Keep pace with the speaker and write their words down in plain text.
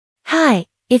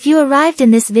If you arrived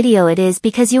in this video, it is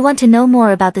because you want to know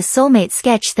more about the Soulmate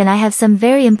Sketch. Then I have some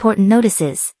very important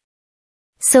notices.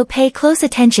 So pay close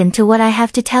attention to what I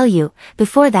have to tell you.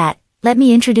 Before that, let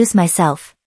me introduce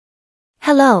myself.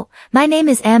 Hello, my name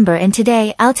is Amber and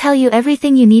today I'll tell you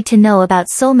everything you need to know about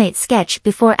Soulmate Sketch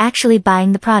before actually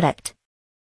buying the product.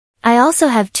 I also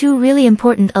have two really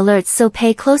important alerts, so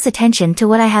pay close attention to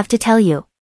what I have to tell you.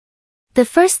 The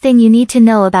first thing you need to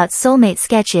know about Soulmate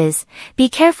Sketch is, be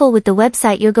careful with the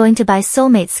website you're going to buy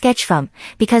Soulmate Sketch from,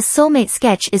 because Soulmate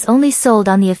Sketch is only sold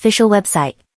on the official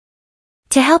website.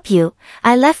 To help you,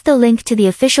 I left the link to the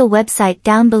official website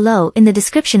down below in the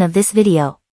description of this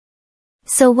video.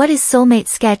 So what is Soulmate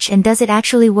Sketch and does it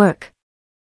actually work?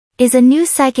 Is a new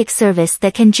psychic service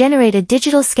that can generate a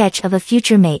digital sketch of a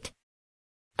future mate.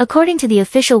 According to the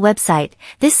official website,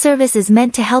 this service is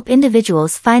meant to help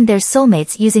individuals find their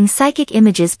soulmates using psychic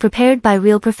images prepared by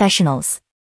real professionals.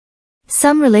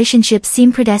 Some relationships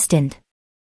seem predestined.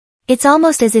 It's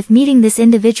almost as if meeting this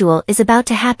individual is about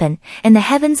to happen, and the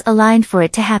heavens aligned for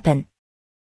it to happen.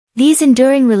 These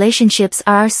enduring relationships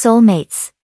are our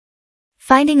soulmates.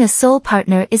 Finding a soul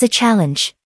partner is a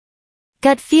challenge.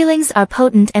 Gut feelings are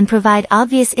potent and provide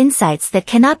obvious insights that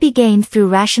cannot be gained through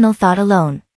rational thought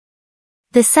alone.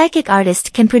 The psychic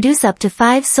artist can produce up to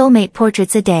 5 soulmate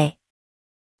portraits a day.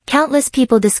 Countless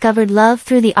people discovered love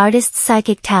through the artist's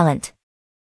psychic talent.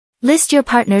 List your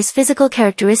partner's physical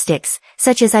characteristics,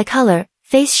 such as eye color,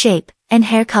 face shape, and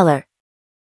hair color.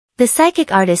 The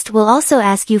psychic artist will also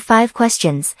ask you 5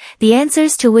 questions, the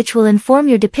answers to which will inform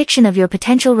your depiction of your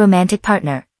potential romantic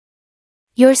partner.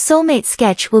 Your soulmate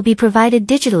sketch will be provided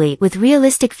digitally with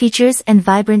realistic features and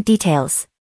vibrant details.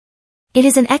 It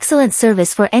is an excellent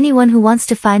service for anyone who wants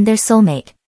to find their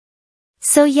soulmate.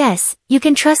 So yes, you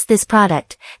can trust this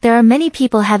product. There are many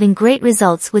people having great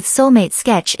results with Soulmate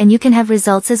Sketch and you can have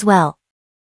results as well.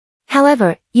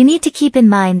 However, you need to keep in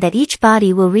mind that each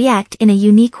body will react in a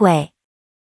unique way.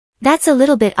 That's a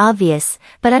little bit obvious,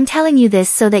 but I'm telling you this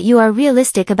so that you are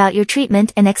realistic about your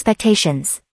treatment and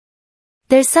expectations.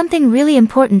 There's something really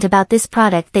important about this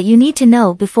product that you need to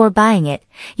know before buying it.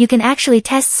 You can actually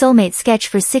test Soulmate Sketch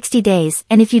for 60 days,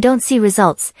 and if you don't see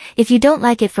results, if you don't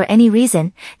like it for any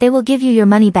reason, they will give you your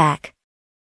money back.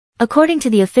 According to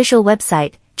the official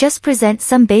website, just present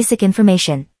some basic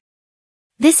information.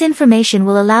 This information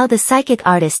will allow the psychic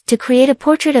artist to create a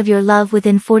portrait of your love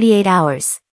within 48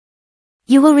 hours.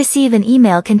 You will receive an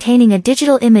email containing a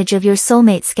digital image of your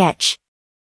soulmate sketch.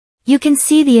 You can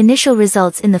see the initial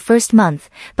results in the first month,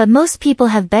 but most people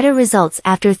have better results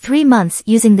after 3 months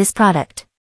using this product.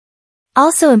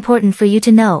 Also important for you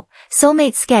to know,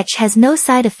 Soulmate Sketch has no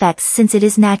side effects since it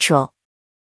is natural.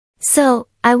 So,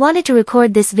 I wanted to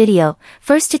record this video,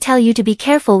 first to tell you to be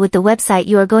careful with the website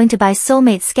you are going to buy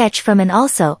Soulmate Sketch from, and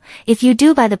also, if you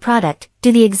do buy the product,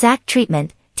 do the exact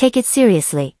treatment, take it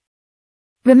seriously.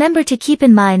 Remember to keep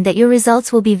in mind that your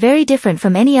results will be very different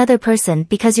from any other person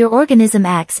because your organism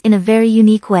acts in a very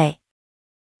unique way.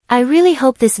 I really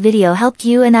hope this video helped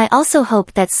you, and I also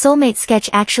hope that Soulmate Sketch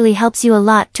actually helps you a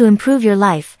lot to improve your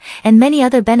life, and many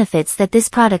other benefits that this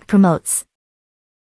product promotes.